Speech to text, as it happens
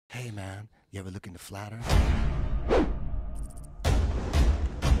Hey man, you ever looking to flatter?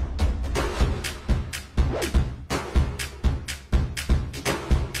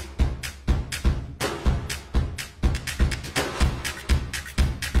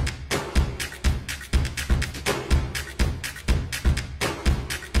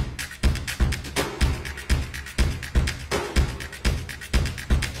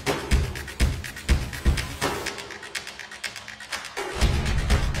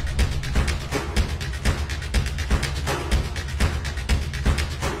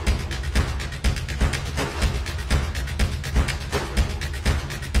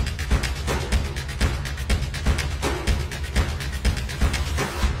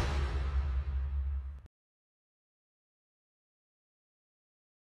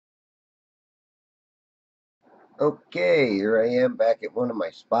 Okay, here I am back at one of my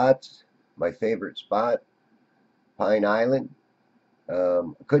spots, my favorite spot, Pine Island. I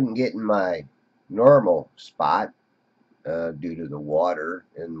couldn't get in my normal spot due to the water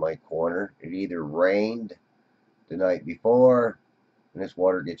in my corner. It either rained the night before and this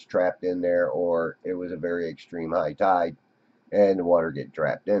water gets trapped in there, or it was a very extreme high tide and the water get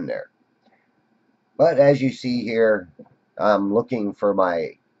trapped in there. But as you see here, I'm looking for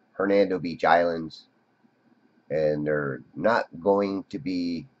my Hernando Beach Islands and they're not going to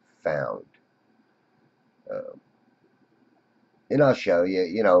be found. Uh, and I'll show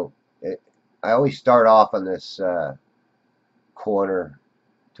you. I always start off on this corner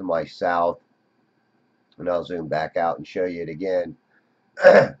to my south, and I'll zoom back out and show you it again.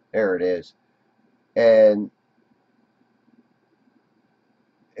 There it is, and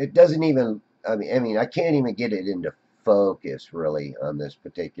it doesn't even. I mean, I can't even get it into focus really on this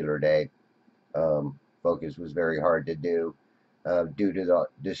particular day. Focus was very hard to do due to the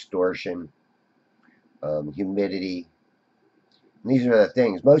distortion, humidity. These are the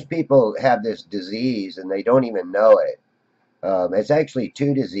things. Most people have this disease and they don't even know it. It's actually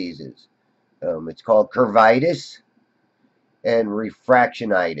two diseases. It's called curvitis and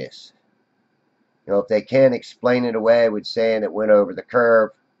refractionitis. If they can't explain it away with saying it went over the curve,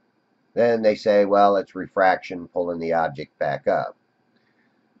 then they say, well, it's refraction pulling the object back up.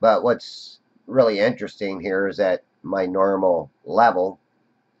 But what's really interesting here is that my normal level,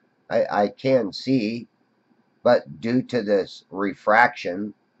 I can see, but due to this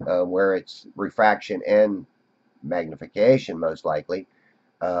refraction, where it's refraction and magnification most likely,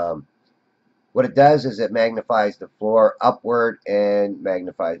 um, what it does is it magnifies the floor upward and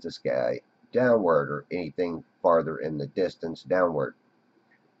magnifies the sky downward, or anything farther in the distance downward.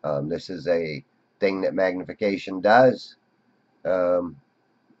 This is a thing that magnification does. Um,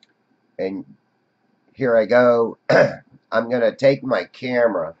 and here I go. I'm going to take my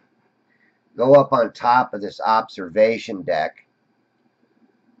camera, go up on top of this observation deck,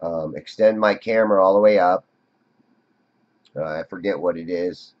 extend my camera all the way up. I forget what it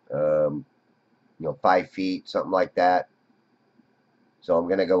is, 5 feet, something like that. So I'm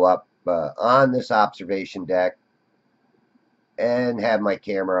going to go up on this observation deck and have my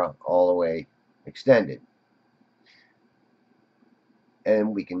camera all the way extended.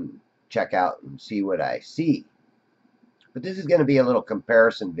 And we can check out and see what I see. But this is going to be a little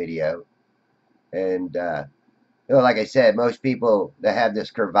comparison video. And, like I said, most people that have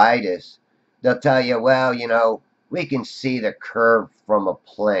this curvitis, they'll tell you, well, we can see the curve from a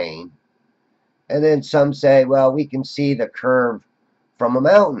plane. And then some say, well, we can see the curve from a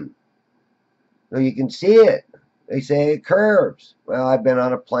mountain. So you can see it. They say it curves. Well, I've been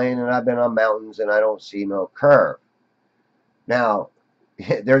on a plane and I've been on mountains and I don't see no curve. Now,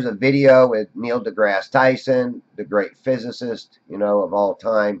 there's a video with Neil deGrasse Tyson, the great physicist, of all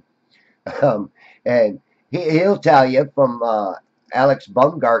time. And he'll tell you from Alex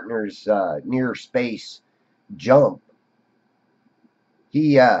Baumgartner's near space jump.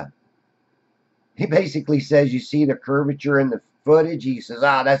 He basically says you see the curvature in the footage. He says,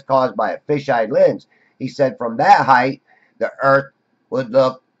 that's caused by a fisheye lens. He said from that height, the Earth would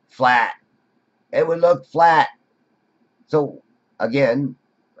look flat. It would look flat. So, again,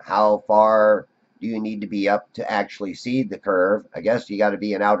 how far do you need to be up to actually see the curve? I guess you got to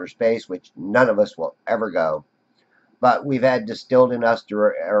be in outer space, which none of us will ever go. But we've had distilled in us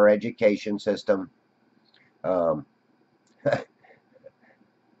through our education system um,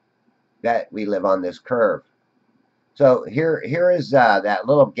 that we live on this curve. So here is that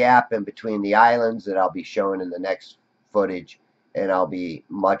little gap in between the islands that I'll be showing in the next footage, and I'll be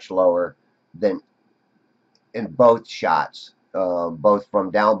much lower than in both shots, both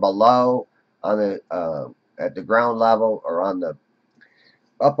from down below on the at the ground level, or on the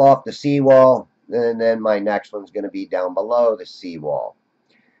up off the seawall, and then my next one's going to be down below the seawall.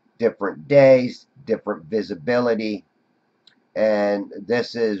 different days, different visibility. And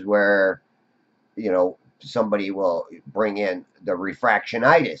this is where, somebody will bring in the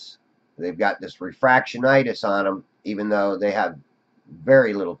refractionitis. They've got this refractionitis on them, even though they have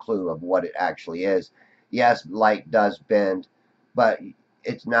very little clue of what it actually is. Yes, light does bend, but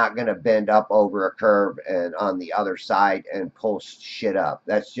it's not going to bend up over a curve and on the other side and pull shit up.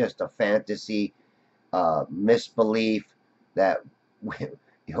 That's just a fantasy, misbelief that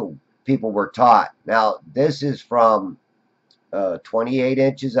people were taught. Now, this is from 28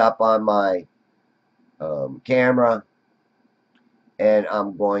 inches up on my camera, and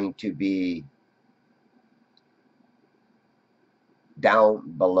I'm going to be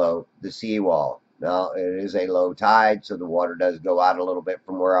down below the seawall. Now, it is a low tide, so the water does go out a little bit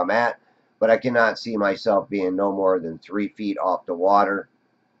from where I'm at, but I cannot see myself being no more than 3 feet off the water.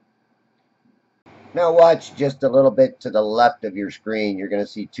 Now watch just a little bit to the left of your screen. You're going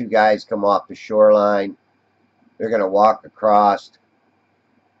to see two guys come off the shoreline. They're going to walk across,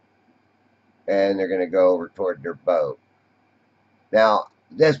 and they're going to go over toward their boat. Now,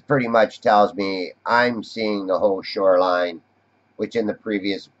 this pretty much tells me I'm seeing the whole shoreline, which in the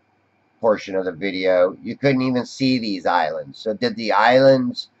previous portion of the video, you couldn't even see these islands. So did the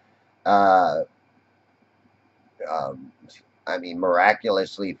islands,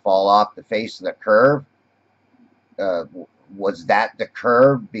 miraculously fall off the face of the curve? Was that the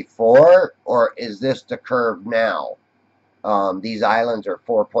curve before, or is this the curve now? These islands are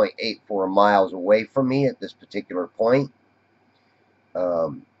 4.84 miles away from me at this particular point.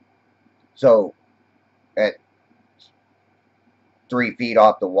 So at 3 feet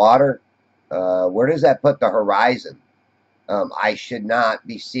off the water, where does that put the horizon? I should not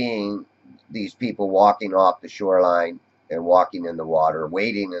be seeing these people walking off the shoreline and walking in the water,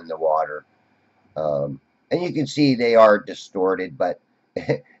 wading in the water. And you can see they are distorted, but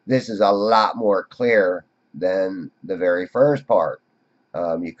this is a lot more clear than the very first part.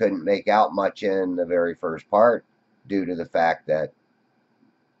 You couldn't make out much in the very first part due to the fact that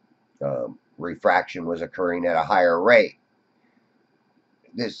refraction was occurring at a higher rate.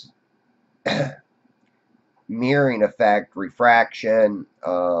 This mirroring effect, refraction,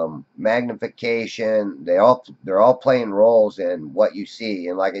 magnification, they're all playing roles in what you see.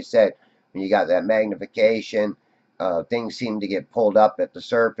 And like I said, when you got that magnification, things seem to get pulled up at the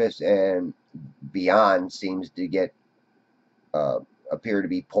surface, and beyond seems to get appear to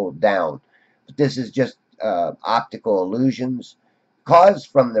be pulled down. But this is just optical illusions caused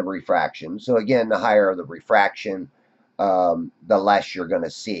from the refraction. So again, the higher the refraction, the less you're going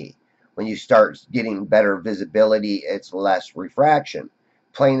to see. When you start getting better visibility, it's less refraction.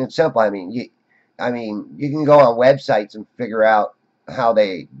 Plain and simple. You can go on websites and figure out how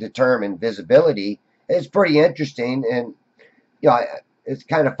they determine visibility. It's pretty interesting, and it's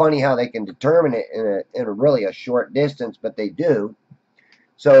kind of funny how they can determine it in a really a short distance, but they do.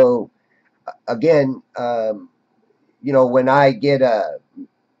 So again, when I get a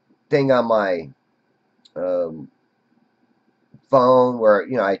thing on my phone where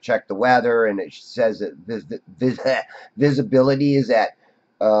I check the weather and it says that visibility is at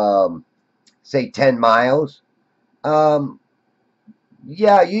say 10 miles,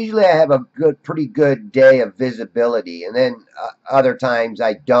 yeah, usually I have a pretty good day of visibility, and then other times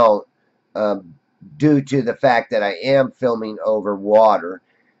I don't, due to the fact that I am filming over water.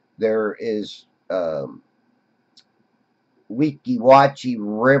 There is Weeki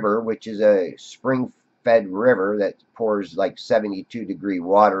River, which is a spring-fed river that pours like 72-degree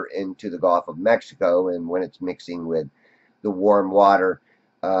water into the Gulf of Mexico, and when it's mixing with the warm water,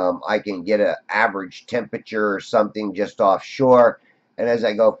 I can get an average temperature or something just offshore. And as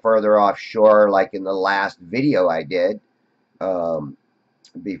I go further offshore, like in the last video I did,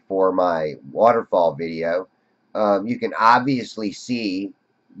 before my waterfall video, you can obviously see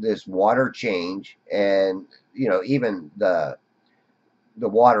this water change, and even the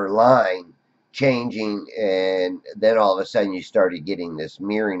water line changing, and then all of a sudden you started getting this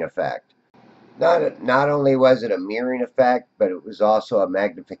mirroring effect. Not only was it a mirroring effect, but it was also a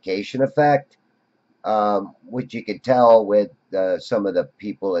magnification effect, which you could tell with some of the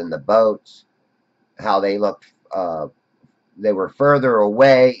people in the boats, how they looked. They were further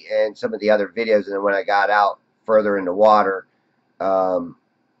away in some of the other videos, and then when I got out further in the water, the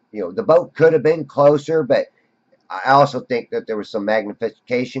boat could have been closer, but I also think that there was some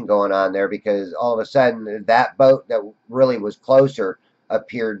magnification going on there, because all of a sudden that boat that really was closer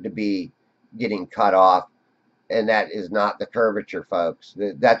appeared to be getting cut off, and that is not the curvature, folks.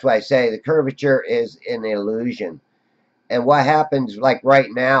 That's why I say the curvature is an illusion. And what happens, like right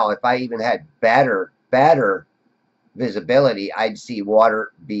now, if I even had better visibility, I'd see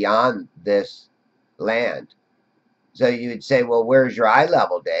water beyond this land. So you would say, well, where's your eye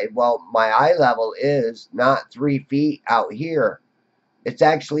level, Dave? Well, my eye level is not 3 feet out here. It's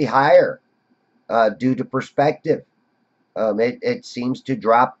actually higher due to perspective. It seems to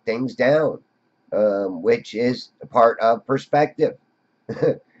drop things down, which is a part of perspective.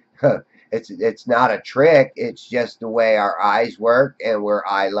 It's not a trick. It's just the way our eyes work and where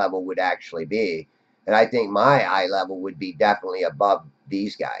eye level would actually be. And I think my eye level would be definitely above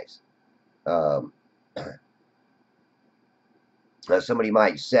these guys. Um, Somebody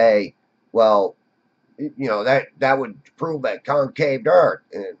might say, well, that would prove a concave Earth,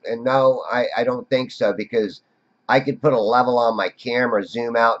 and no, I don't think so, because I could put a level on my camera,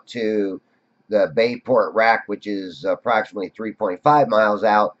 zoom out to the Bayport rack, which is approximately 3.5 miles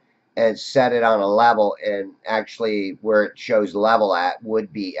out, and set it on a level, and actually where it shows level at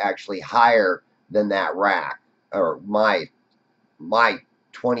would be actually higher than that rack, or my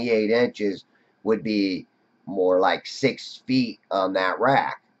 28 inches would be more like 6 feet on that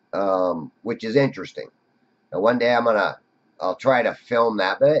rack, which is interesting. Now, one day I'll try to film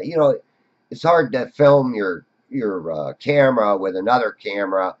that, but it's hard to film your camera with another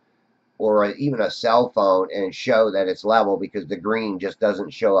camera or even a cell phone and show that it's level, because the green just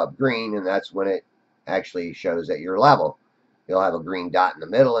doesn't show up green, and that's when it actually shows that you're level. You'll have a green dot in the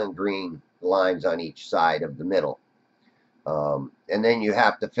middle and green lines on each side of the middle. And then you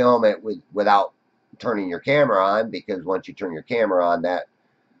have to film it without turning your camera on, because once you turn your camera on, that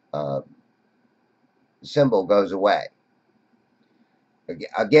uh, symbol goes away.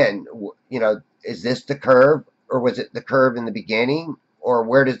 Again, is this the curve, or was it the curve in the beginning, or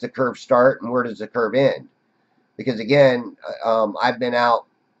where does the curve start and where does the curve end? Because again, I've been out,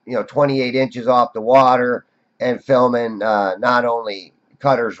 28 inches off the water and filming not only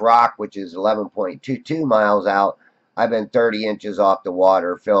Cutter's Rock, which is 11.22 miles out. I've been 30 inches off the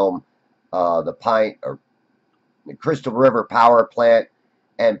water, film the Crystal River Power Plant,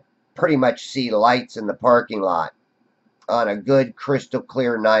 and pretty much see lights in the parking lot on a good crystal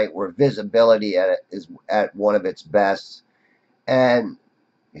clear night where visibility is at one of its best. And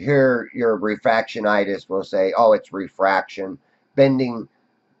here your refractionitis will say, oh, it's refraction, bending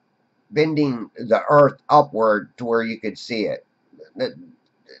the earth upward to where you could see it.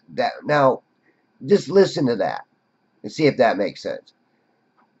 Now, just listen to that and see if that makes sense.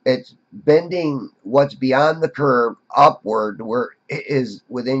 It's bending what's beyond the curve upward to where it is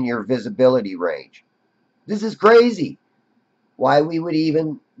within your visibility range. This is crazy. Why we would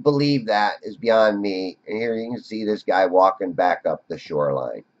even believe that is beyond me. And here you can see this guy walking back up the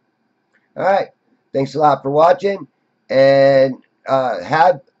shoreline. All right. Thanks a lot for watching. And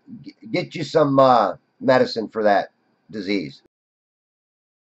get you some medicine for that disease.